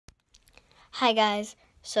Hi guys,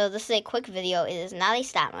 so this is a quick video. It is not a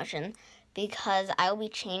stop motion because I will be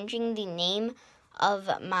changing the name of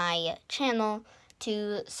my channel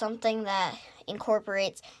to something that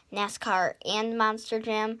incorporates NASCAR and Monster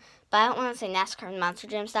Jam. But I don't want to say NASCAR and Monster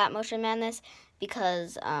Jam Stop Motion Madness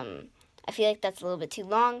because I feel like that's a little bit too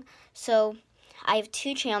long. So I have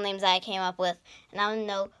two channel names that I came up with, and I want to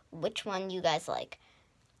know which one you guys like.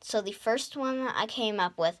 So the first one I came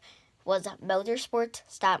up with was Motorsports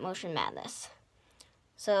Stop Motion Madness.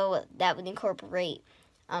 So that would incorporate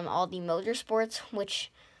all the motorsports,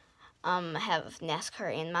 which have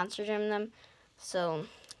NASCAR and Monster Jam in them. So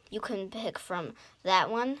you can pick from that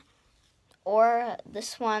one or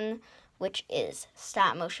this one, which is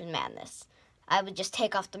Stop Motion Madness. I would just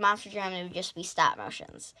take off the Monster Jam and it would just be stop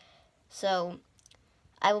motions. So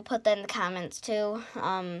I will put that in the comments too.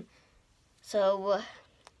 So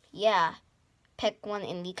yeah, pick one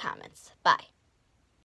in the comments. Bye.